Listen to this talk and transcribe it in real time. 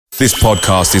This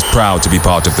podcast is proud to be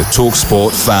part of the Talk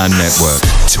Sport Fan Network.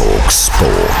 Talk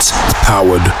Sport.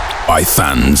 Powered by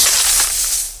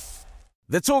fans.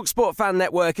 The Talk Sport Fan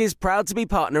Network is proud to be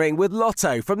partnering with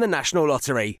Lotto from the National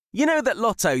Lottery. You know that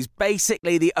Lotto's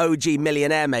basically the OG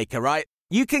millionaire maker, right?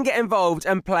 You can get involved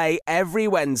and play every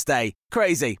Wednesday.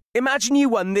 Crazy. Imagine you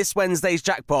won this Wednesday's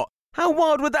jackpot. How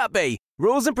wild would that be?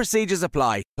 Rules and procedures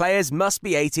apply. Players must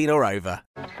be 18 or over.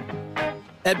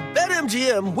 At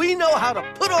BetMGM, we know how to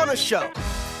put on a show.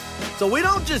 So we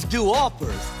don't just do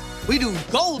offers, we do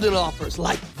golden offers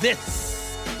like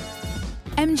this.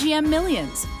 MGM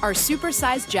Millions, our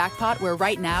supersized jackpot where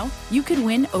right now you could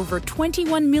win over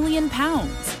 £21 million.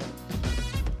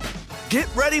 Get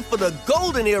ready for the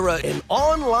golden era in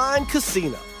online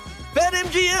casino.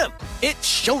 BetMGM, it's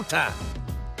showtime.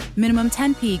 Minimum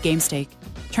 10p game stake.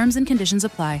 Terms and conditions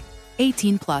apply.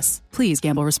 18 plus. Please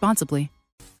gamble responsibly.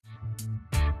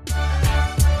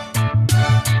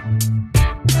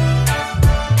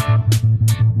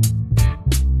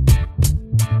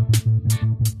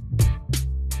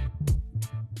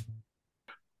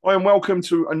 Hi and welcome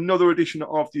to another edition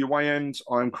of the Away End.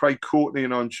 I'm Craig Courtney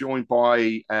and I'm joined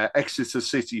by Exeter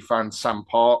City Fan Sam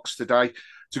today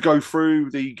to go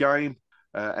through the game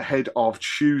ahead of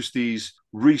Tuesday's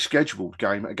rescheduled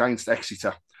game against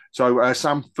Exeter. So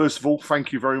Sam, first of all,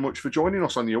 thank you very much for joining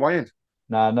us on the Away End.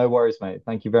 No worries, mate.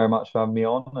 Thank you very much for having me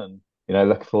on, and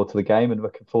looking forward to the game and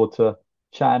looking forward to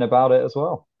chatting about it as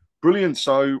well. Brilliant.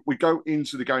 So we go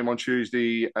into the game on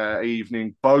Tuesday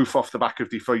evening, both off the back of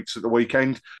defeats at the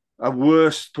weekend. A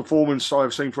worst performance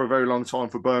I've seen for a very long time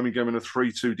for Birmingham, and a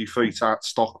 3-2 defeat at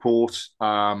Stockport.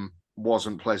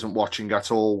 Wasn't pleasant watching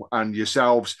at all. And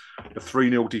yourselves, a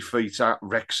 3-0 defeat at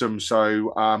Wrexham.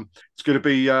 So it's going to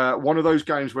be one of those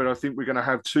games where I think we're going to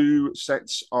have two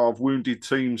sets of wounded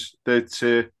teams that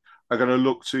are going to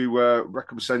look to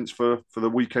recompense for the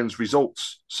weekend's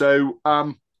results. So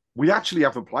we actually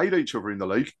haven't played each other in the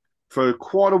league for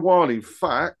quite a while. In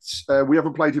fact, we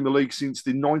haven't played in the league since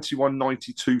the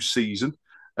 91-92 season.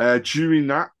 During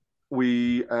that,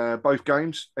 we both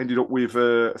games ended up with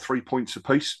 3 points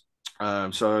apiece.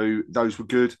 So those were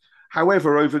good.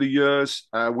 However, over the years,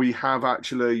 we have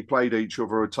actually played each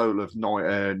other a total of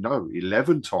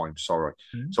 11 times, sorry.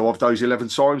 Mm-hmm. So of those 11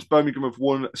 times, Birmingham have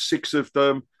won 6 of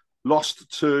them,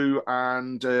 lost 2,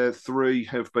 and 3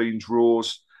 have been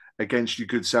draws against your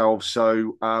good selves.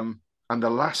 So, and the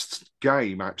last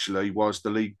game actually was the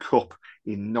League Cup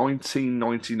in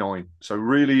 1999. So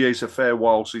really is a fair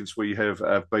while since we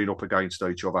have been up against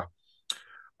each other.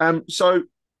 So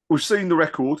we've seen the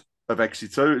record of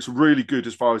Exeter. It's really good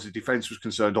as far as the defence was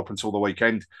concerned up until the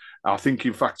weekend. I think,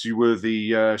 in fact, you were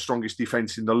the strongest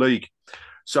defence in the league.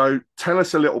 So tell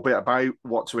us a little bit about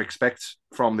what to expect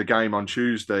from the game on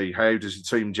Tuesday. How does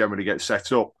the team generally get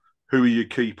set up? Who are your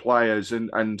key players?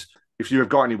 And if you have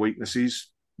got any weaknesses,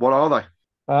 what are they?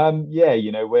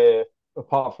 We're,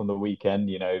 apart from the weekend,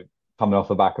 coming off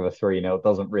the back of a 3-0, it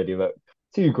doesn't really look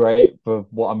too great for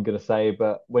what I'm going to say,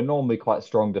 but we're normally quite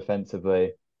strong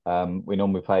defensively. We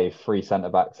normally play 3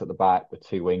 centre-backs at the back with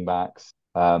 2 wing-backs.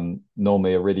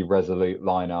 Normally a really resolute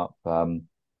lineup.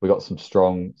 We've got some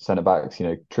strong centre-backs.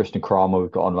 Tristan Kramer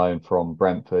we've got on loan from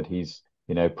Brentford. He's,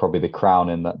 probably the crown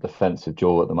in that defensive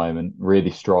jewel at the moment.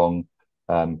 Really strong,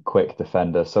 quick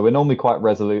defender. So we're normally quite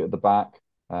resolute at the back.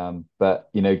 But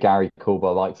Gary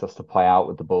Coulber likes us to play out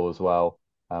with the ball as well.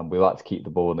 We like to keep the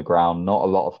ball on the ground, not a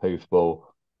lot of hoofball,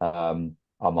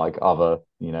 unlike other,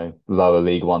 lower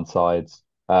League One sides.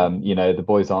 The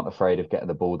boys aren't afraid of getting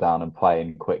the ball down and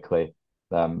playing quickly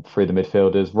through the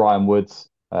midfielders. Ryan Woods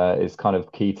is kind of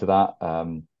key to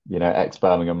that,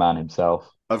 ex-Birmingham man himself.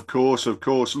 Of course.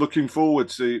 Looking forward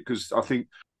to, because I think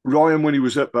Ryan, when he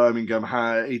was at Birmingham,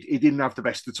 he didn't have the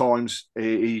best of times.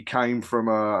 He came from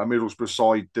a Middlesbrough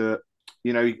side that,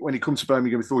 when he come to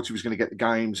Birmingham, he thought he was going to get the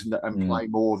games and play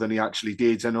more than he actually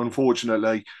did. And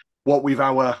unfortunately, what with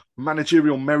our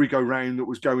managerial merry-go-round that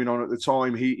was going on at the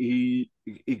time, he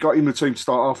got in the team to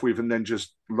start off with and then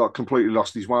just completely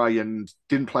lost his way and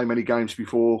didn't play many games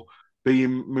before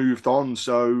being moved on.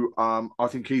 So I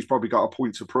think he's probably got a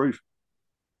point to prove.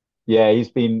 Yeah, he's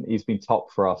been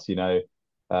top for us. We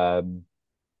had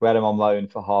him on loan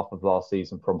for half of last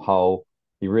season from Hull.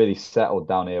 He really settled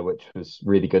down here, which was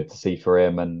really good to see for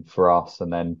him and for us,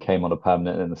 and then came on a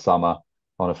permanent in the summer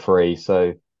on a free.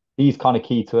 So he's kind of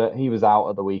key to it. He was out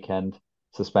at the weekend,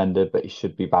 suspended, but he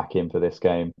should be back in for this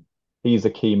game. He's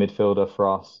a key midfielder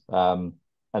for us. And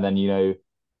then,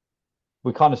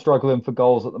 we're kind of struggling for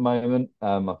goals at the moment.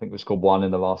 I think we scored 1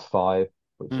 in the last 5,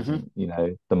 which isn't,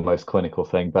 the most clinical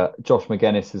thing. But Josh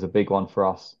McGuinness is a big one for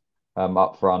us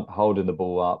up front, holding the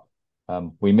ball up.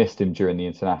 We missed him during the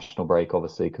international break,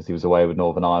 obviously, because he was away with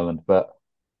Northern Ireland, but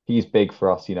he's big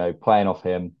for us, playing off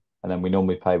him. And then we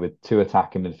normally play with two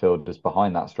attacking midfielders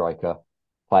behind that striker,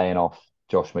 playing off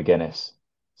Josh McGuinness.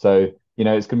 So,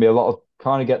 it's going to be a lot of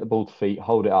trying to get the ball to feet,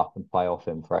 hold it up and play off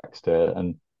him for Exeter.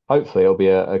 And hopefully it'll be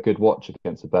a good watch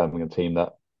against a Birmingham team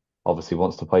that obviously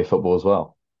wants to play football as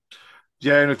well.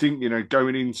 Yeah, and I think,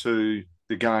 going into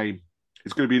the game,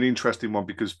 it's going to be an interesting one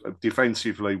because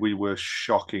defensively we were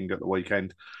shocking at the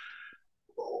weekend.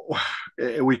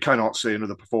 We cannot see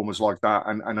another performance like that.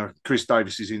 And Chris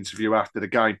Davis's interview after the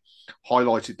game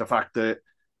highlighted the fact that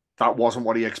wasn't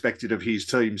what he expected of his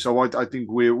team. So I think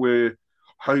we're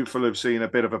hopeful of seeing a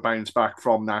bit of a bounce back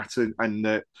from that, and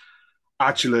that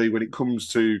actually when it comes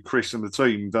to Chris and the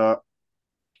team, that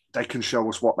they can show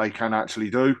us what they can actually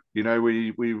do.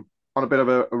 We on a bit of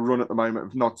a run at the moment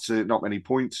of not many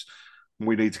points.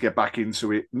 We need to get back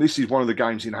into it. And this is one of the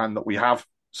games in hand that we have.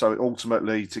 So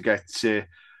ultimately, to get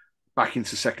back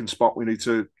into second spot, we need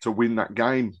to win that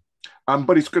game.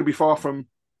 But it's going to be far from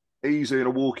easy and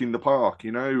a walk in the park.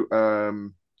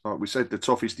 Like we said, the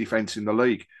toughest defence in the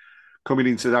league. Coming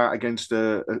into that against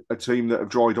a team that have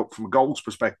dried up from a goals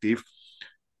perspective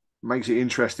makes it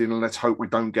interesting. And let's hope we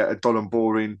don't get a dull and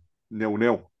boring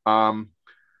 0-0.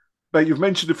 But you've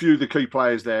mentioned a few of the key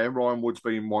players there, Ryan Woods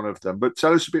being one of them. But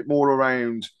tell us a bit more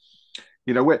around,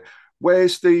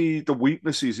 where's the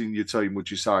weaknesses in your team,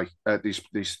 would you say, at this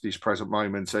present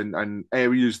moment, and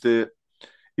areas that,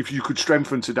 if you could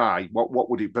strengthen today, what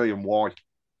would it be and why?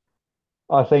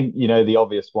 I think, the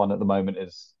obvious one at the moment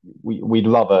is we'd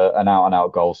love an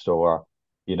out-and-out goal scorer.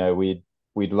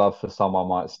 We'd love for someone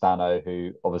like Stano,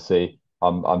 who obviously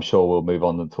I'm sure we'll move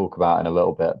on and talk about in a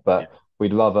little bit, but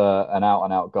we'd love an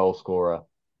out-and-out goal scorer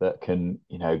that can,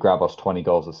 grab us 20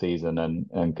 goals a season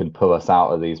and can pull us out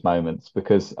of these moments.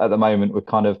 Because at the moment we're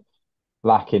kind of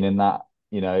lacking in that,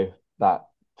 that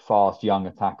fast young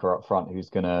attacker up front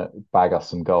who's going to bag us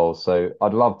some goals. So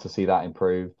I'd love to see that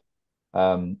improved.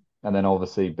 And then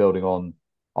obviously building on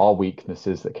our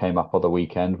weaknesses that came up on the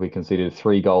weekend, we conceded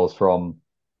 3 goals from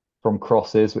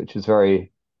crosses, which is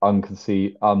very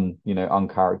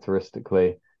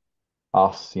uncharacteristically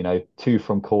us, 2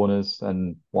 from corners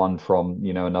and 1 from,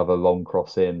 another long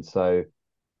cross in. So,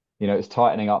 it's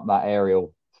tightening up that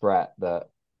aerial threat that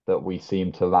we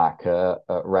seem to lack at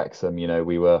Wrexham.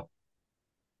 We were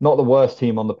not the worst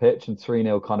team on the pitch, and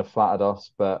 3-0 kind of flattered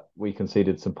us, but we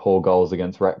conceded some poor goals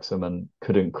against Wrexham and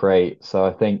couldn't create. So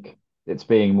I think it's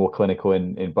being more clinical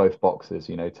in both boxes,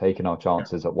 taking our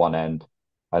chances at one end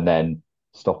and then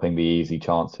stopping the easy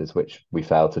chances, which we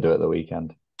failed to do at the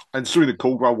weekend. And something that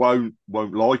Caldwell won't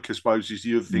like, I suppose, is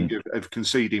the other thing of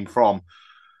conceding from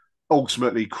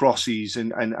ultimately crosses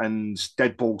and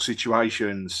dead ball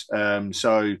situations.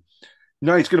 So,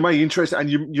 no, it's going to be interesting. And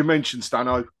you mentioned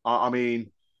Stano. I mean,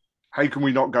 how can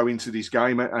we not go into this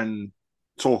game and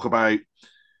talk about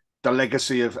the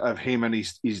legacy of him and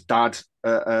his dad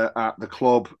at the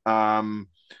club? I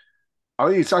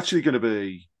think it's actually going to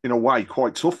be, in a way,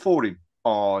 quite tough for him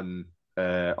on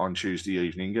Tuesday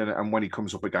evening and when he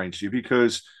comes up against you,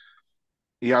 because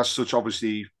he has such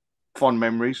obviously fond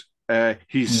memories.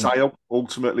 His sale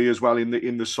ultimately as well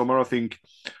in the summer, I think,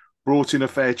 brought in a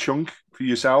fair chunk for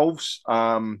yourselves.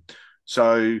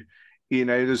 So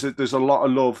there's a lot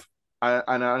of love.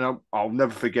 And I'll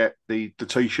never forget the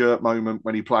T-shirt moment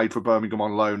when he played for Birmingham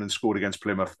on loan and scored against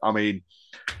Plymouth. I mean,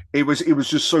 it was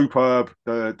just superb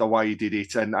the way he did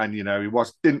it, and he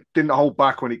didn't hold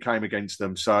back when it came against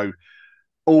them. So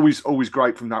always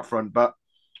great from that front. But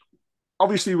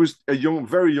obviously, he was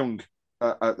very young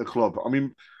at the club. I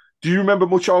mean, do you remember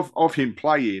much of him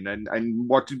playing, and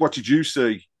what did you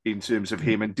see in terms of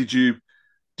him? And did you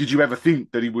ever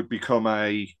think that he would become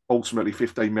a ultimately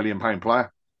 £15 million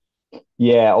player?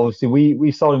 Yeah, obviously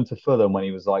we sold him to Fulham when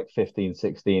he was like 15,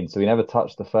 16, so we never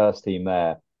touched the first team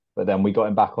there. But then we got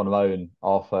him back on loan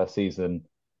our first season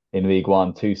in League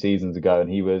One 2 seasons ago, and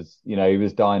he was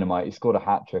dynamite. He scored a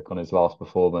hat-trick on his last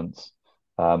performance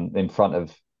in front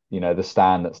of, the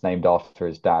stand that's named after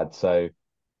his dad. So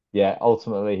yeah,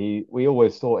 ultimately we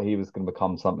always thought he was going to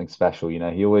become something special.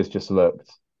 He always just looked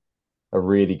a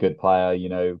really good player.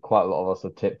 Quite a lot of us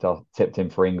have tipped him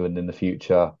for England in the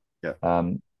future.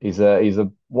 Yeah. He's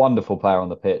a wonderful player on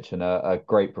the pitch and a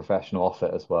great professional off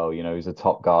it as well. He's a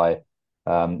top guy.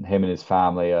 Him and his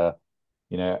family are,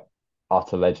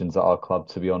 utter legends at our club,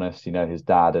 to be honest. His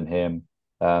dad and him,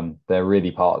 they're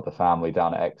really part of the family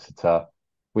down at Exeter.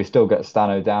 We still get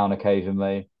Stano down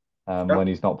occasionally when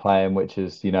he's not playing, which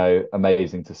is,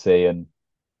 amazing to see. And,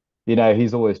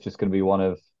 he's always just going to be one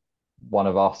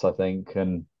of us, I think.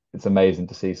 And it's amazing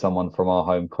to see someone from our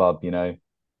home club,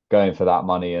 going for that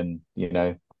money and,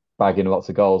 bagging lots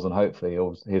of goals, and hopefully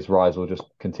his rise will just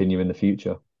continue in the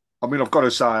future. I mean, I've got to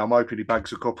say, I'm hoping he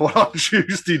bags a couple on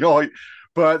Tuesday night.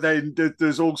 But then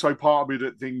there's also part of me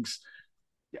that thinks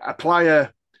a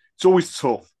player, it's always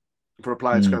tough for a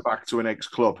player to go back to an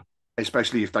ex-club,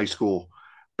 especially if they score.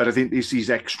 But I think this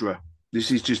is extra. This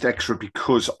is just extra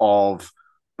because of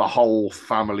the whole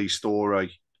family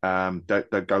story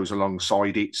that goes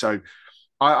alongside it. So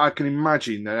I can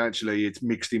imagine that actually it's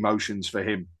mixed emotions for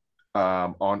him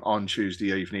on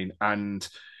Tuesday evening. And,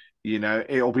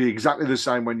 it'll be exactly the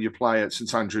same when you play at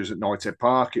St Andrews at Knighthead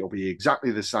Park. It'll be exactly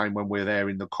the same when we're there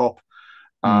in the Cup.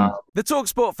 The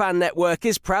TalkSport Fan Network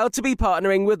is proud to be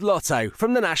partnering with Lotto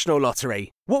from the National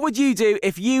Lottery. What would you do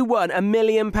if you won £1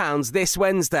 million this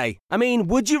Wednesday? I mean,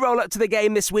 would you roll up to the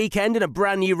game this weekend in a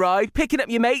brand new ride, picking up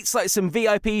your mates like some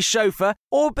VIP chauffeur,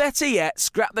 or better yet,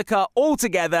 scrap the car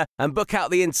altogether and book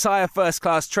out the entire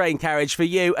first-class train carriage for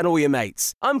you and all your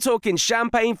mates? I'm talking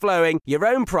champagne flowing, your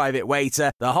own private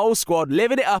waiter, the whole squad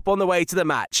living it up on the way to the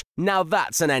match. Now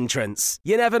that's an entrance.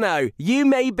 You never know, you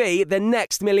may be the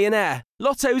next millionaire.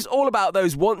 Lotto's all about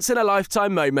those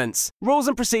once-in-a-lifetime moments. Rules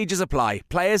and procedures apply.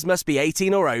 Players must be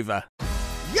 18 or over.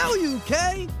 Yo,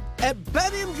 UK! At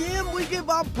BetMGM, we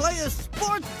give our players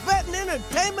sports betting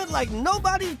entertainment like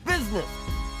nobody's business.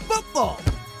 Football,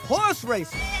 horse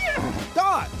racing,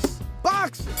 darts,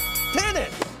 boxing,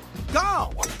 tennis,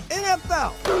 golf,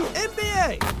 NFL,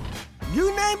 NBA. You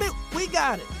name it, we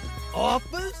got it.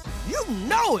 Offers? You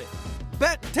know it.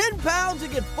 Bet £10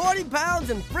 and get £40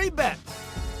 in free bets.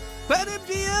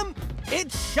 BetMGM,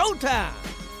 it's showtime.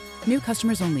 New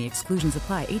customers only. Exclusions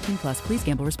apply. 18 plus. Please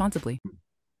gamble responsibly.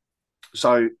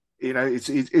 So, it's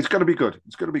going to be good.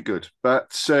 It's going to be good.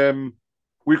 But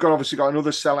we've obviously got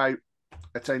another sellout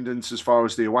attendance as far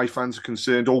as the away fans are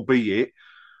concerned, albeit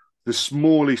the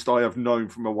smallest I have known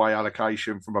from away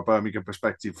allocation from a Birmingham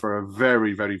perspective for a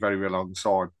very, very, very long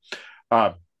time.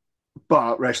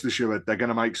 But rest assured, they're going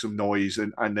to make some noise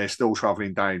and they're still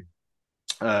travelling down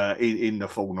in the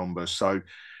full numbers. So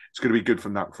it's going to be good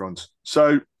from that front.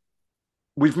 So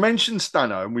we've mentioned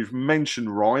Stano and we've mentioned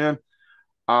Ryan.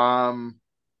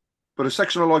 But a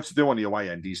section I'd like to do on the away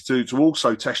end is to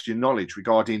also test your knowledge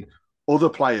regarding other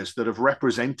players that have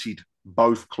represented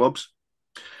both clubs.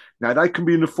 Now, they can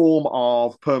be in the form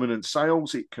of permanent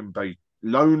sales. It can be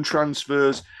loan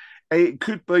transfers. It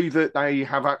could be that they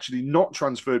have actually not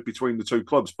transferred between the two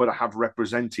clubs, but have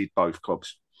represented both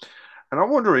clubs. And I'm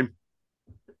wondering,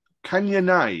 can you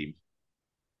name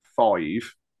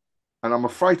 5? And I'm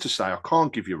afraid to say I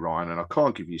can't give you Ryan and I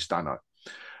can't give you Stano.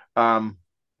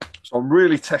 So I'm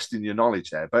really testing your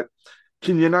knowledge there. But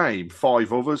can you name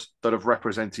 5 others that have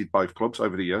represented both clubs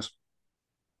over the years?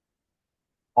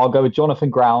 I'll go with Jonathan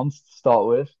Grounds to start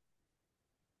with.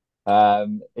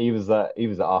 He was at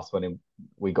us when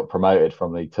we got promoted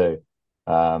from League Two.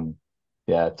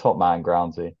 Top man,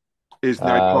 Groundsy. Is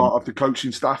now part of the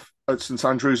coaching staff at St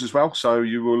Andrews as well. So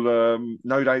you will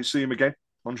no doubt see him again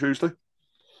on Tuesday.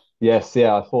 Yes,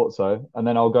 yeah, I thought so. And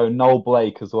then I'll go Noel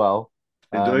Blake as well.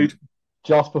 Indeed.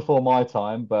 Just before my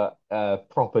time, but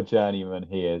proper journeyman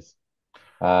he is.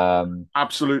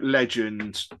 Absolute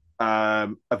legend.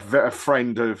 A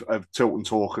friend of Tilton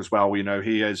Talk as well.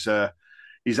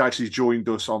 He's actually joined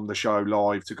us on the show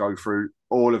live to go through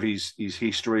all of his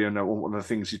history and all of the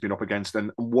things he's been up against.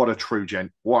 And what a true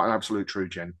gent. What an absolute true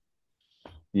gent.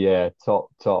 Yeah,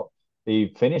 top.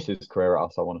 He finished his career at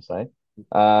us, I want to say.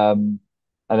 And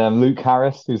then Luke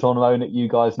Harris, who's on loan at you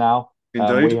guys now.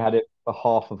 Indeed. We had it for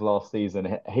half of last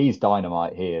season. He's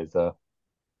dynamite. He is a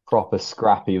proper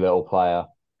scrappy little player.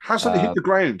 Hasn't hit the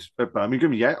ground at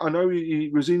Birmingham yet. I know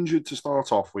he was injured to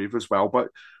start off with as well, but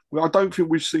I don't think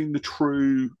we've seen the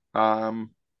true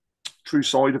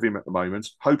side of him at the moment.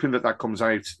 Hoping that comes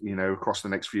out, across the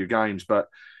next few games, but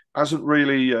hasn't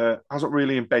really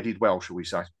embedded well, shall we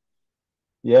say?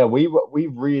 Yeah, we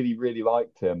really, really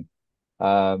liked him.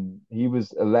 He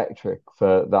was electric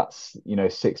for that,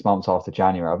 6 months after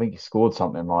January. I think he scored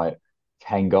something like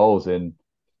 10 goals in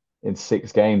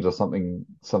 6 games or something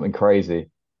crazy.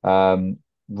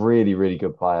 Really, really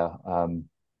good player.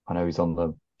 I know he's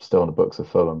still on the books of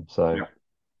Fulham. So, yeah.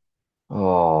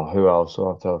 Oh, who else? I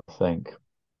have to think.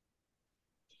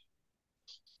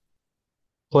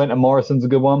 Clinton Morrison's a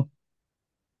good one.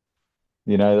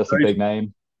 That's a big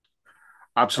name.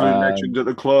 Absolute legend at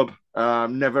the club.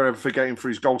 Never ever forgetting for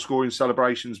his goal scoring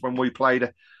celebrations when we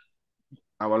played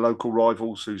our local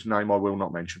rivals, whose name I will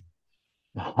not mention.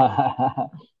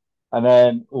 And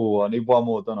then, I need one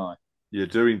more, don't I? You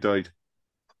do indeed.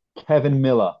 Kevin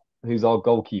Miller, who's our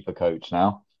goalkeeper coach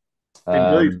now.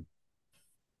 Indeed.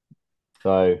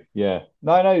 So yeah,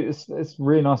 no, it's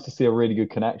really nice to see a really good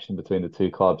connection between the two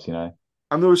clubs. And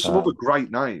there were some other Um, great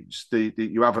names that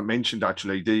you haven't mentioned,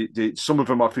 actually. Some of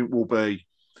them I think will be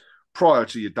prior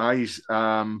to your days,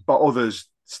 but others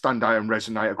stand out and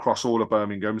resonate across all of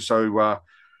Birmingham. So,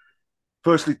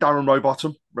 firstly, Darren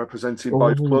Rowbottom, representing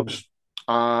both oh, clubs.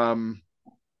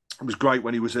 It was great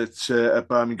when he was at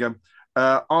Birmingham.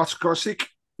 Artur Kosic,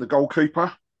 the goalkeeper,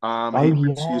 he oh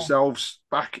went to yeah. yourselves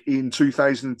back in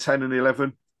 2010 and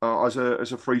 11 as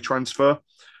a free transfer.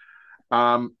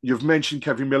 You've mentioned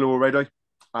Kevin Miller already,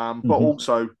 but Hmm.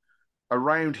 also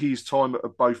around his time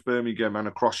at both Birmingham and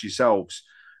across yourselves,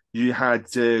 you had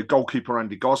goalkeeper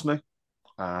Andy Gosney,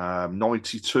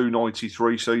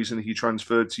 92-93 season he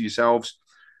transferred to yourselves.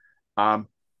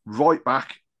 Right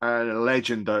back, a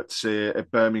legend at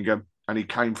Birmingham, and he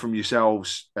came from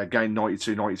yourselves again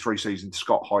 92-93 season,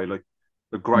 Scott Hiley,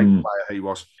 the great Mm, player he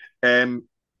was.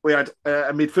 We had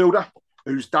a midfielder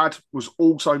whose dad was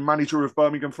also manager of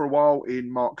Birmingham for a while in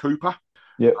Mark Cooper.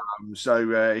 yeah.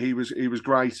 So he was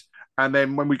great. And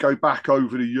then when we go back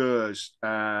over the years,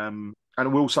 and I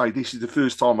will say this is the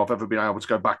first time I've ever been able to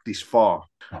go back this far.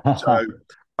 So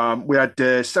we had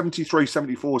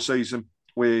 73-74 season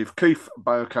with Keith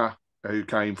Barker, who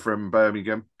came from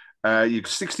Birmingham. Your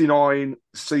 69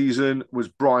 season was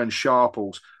Brian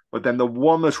Sharples. But then the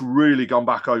one that's really gone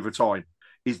back over time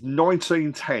is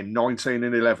 1910, 19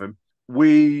 and 11.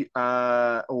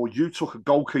 Or you took a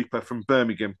goalkeeper from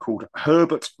Birmingham called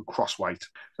Herbert Crosswaite.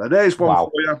 So there's one for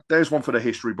Wow. you. There's one for the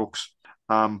history books.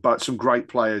 But some great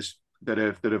players that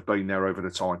have been there over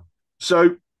the time.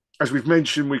 So as we've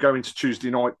mentioned, we go into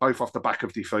Tuesday night, both off the back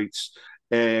of defeats,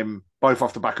 both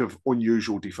off the back of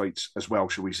unusual defeats as well,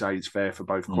 shall we say. It's fair for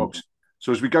both Mm. clubs.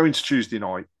 So as we go into Tuesday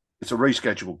night, it's a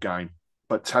rescheduled game.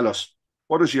 But tell us,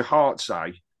 what does your heart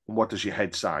say and what does your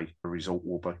head say the result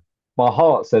will be? My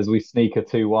heart says we sneak a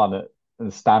 2-1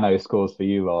 and Stano scores for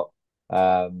you lot.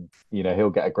 He'll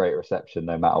get a great reception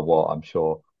no matter what, I'm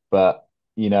sure. But,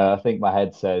 I think my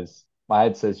head says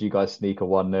you guys sneak a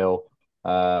 1-0.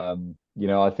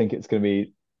 I think it's going to be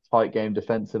a tight game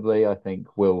defensively. I think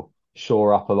we'll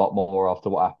shore up a lot more after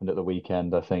what happened at the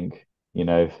weekend. I think,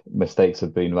 mistakes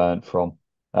have been learned from.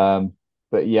 Um,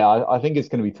 but yeah, I think it's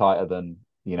going to be tighter than,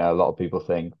 a lot of people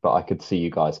think. But I could see you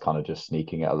guys kind of just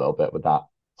sneaking it a little bit with that,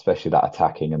 especially that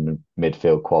attacking and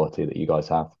midfield quality that you guys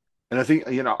have. And I think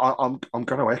I'm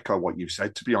going to echo what you've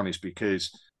said, to be honest,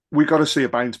 because we got to see a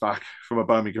bounce back from a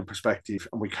Birmingham perspective,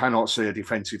 and we cannot see a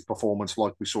defensive performance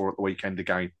like we saw at the weekend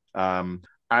again. And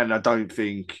I don't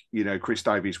think Chris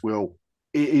Davies will.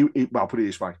 Well, put it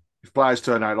this way: if players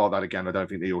turn out like that again, I don't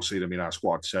think he'll see them in our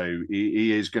squad. So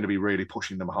he is going to be really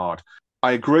pushing them hard.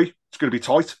 I agree; it's going to be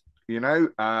tight.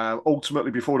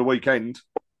 Ultimately, before the weekend,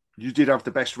 you did have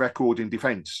the best record in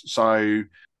defence, so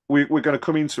we're going to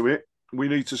come into it. We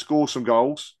need to score some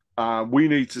goals. We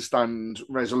need to stand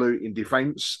resolute in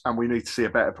defence, and we need to see a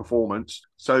better performance.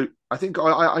 So I think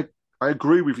I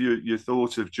agree with your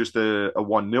thought of just a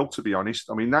 1-0. To be honest,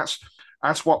 I mean that's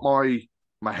what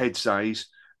my head says.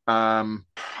 I'm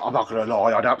not going to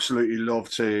lie; I'd absolutely love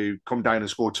to come down and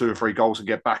score 2 or 3 goals and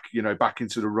get back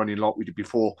into the running like we did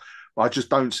before. But I just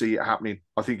don't see it happening.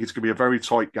 I think it's going to be a very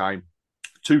tight game.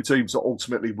 Two teams that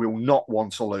ultimately will not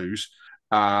want to lose.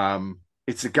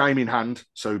 It's a game in hand,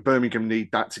 so Birmingham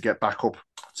need that to get back up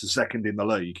to second in the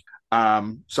league.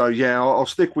 So yeah, I'll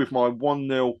stick with my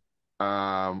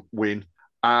 1-0 win,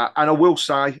 and I will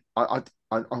say I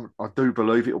do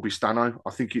believe it'll be Stano.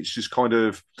 I think it's just kind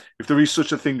of, if there is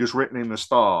such a thing as written in the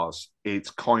stars,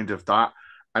 it's kind of that,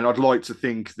 and I'd like to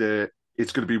think that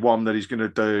it's going to be one that he's going to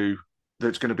do.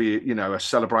 That's going to be, a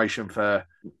celebration for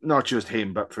not just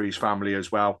him, but for his family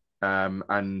as well.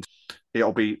 And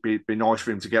it'll be nice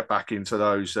for him to get back into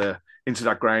into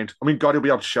that ground. I mean, God, he'll be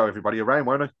able to show everybody around,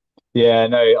 won't he? Yeah,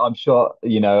 no, I'm sure,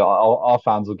 our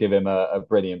fans will give him a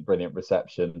brilliant, brilliant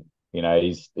reception.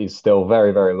 He's still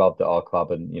very, very loved at our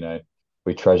club, and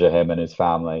we treasure him and his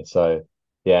family. So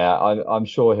yeah, I'm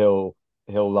sure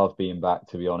he'll love being back,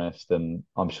 to be honest, and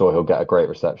I'm sure he'll get a great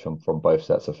reception from both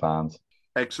sets of fans.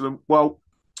 Excellent. Well,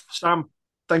 Sam,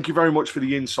 thank you very much for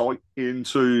the insight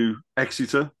into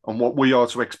Exeter and what we are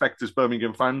to expect as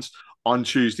Birmingham fans on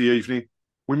Tuesday evening.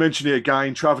 We mentioned it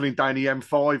again, travelling down the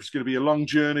M5 is going to be a long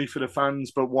journey for the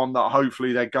fans, but one that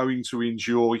hopefully they're going to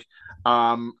enjoy.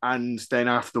 And then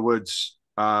afterwards,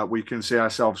 we can see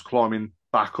ourselves climbing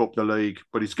back up the league,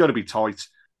 but it's going to be tight.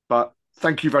 But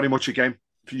thank you very much again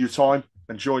for your time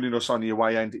and joining us on your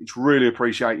way end. It's really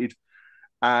appreciated.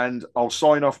 And I'll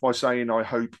sign off by saying I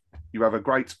hope you have a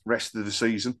great rest of the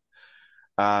season,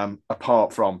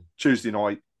 apart from Tuesday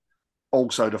night,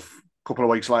 also the couple of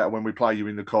weeks later when we play you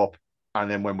in the Cup. and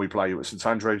then when we play you at St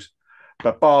Andrews.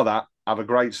 But bar that, have a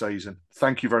great season.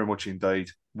 Thank you very much indeed.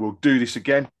 We'll do this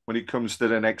again when it comes to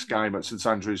the next game at St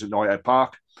Andrews at Knighthead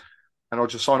Park. And I'll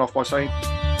just sign off by saying,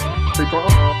 keep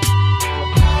right on.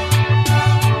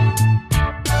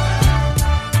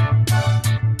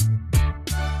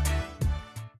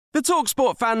 The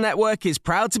TalkSport Fan Network is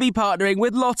proud to be partnering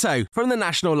with Lotto from the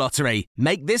National Lottery.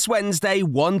 Make this Wednesday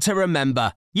one to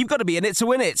remember. You've got to be in it to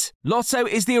win it. Lotto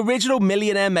is the original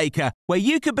millionaire maker, where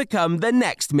you could become the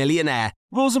next millionaire.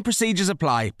 Rules and procedures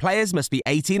apply. Players must be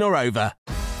 18 or over.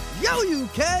 Yo,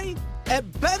 UK! At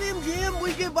BetMGM,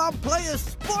 we give our players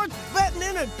sports betting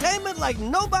entertainment like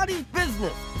nobody's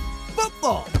business.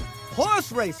 Football,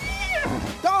 horse racing,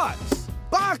 darts,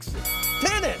 boxing,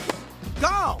 tennis,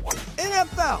 golf,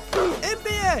 NFL,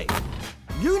 NBA.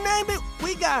 You name it,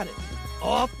 we got it.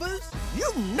 Offers?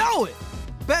 You know it.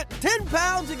 Bet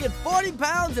 £10 and get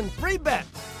 £40 in free bets.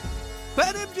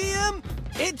 BetMGM,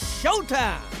 it's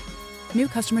showtime. New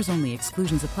customers only.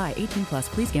 Exclusions apply. 18 plus.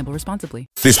 Please gamble responsibly.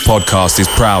 This podcast is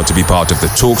proud to be part of the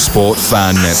TalkSport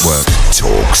Fan Network.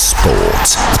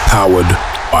 TalkSport.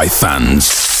 Powered by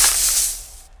fans.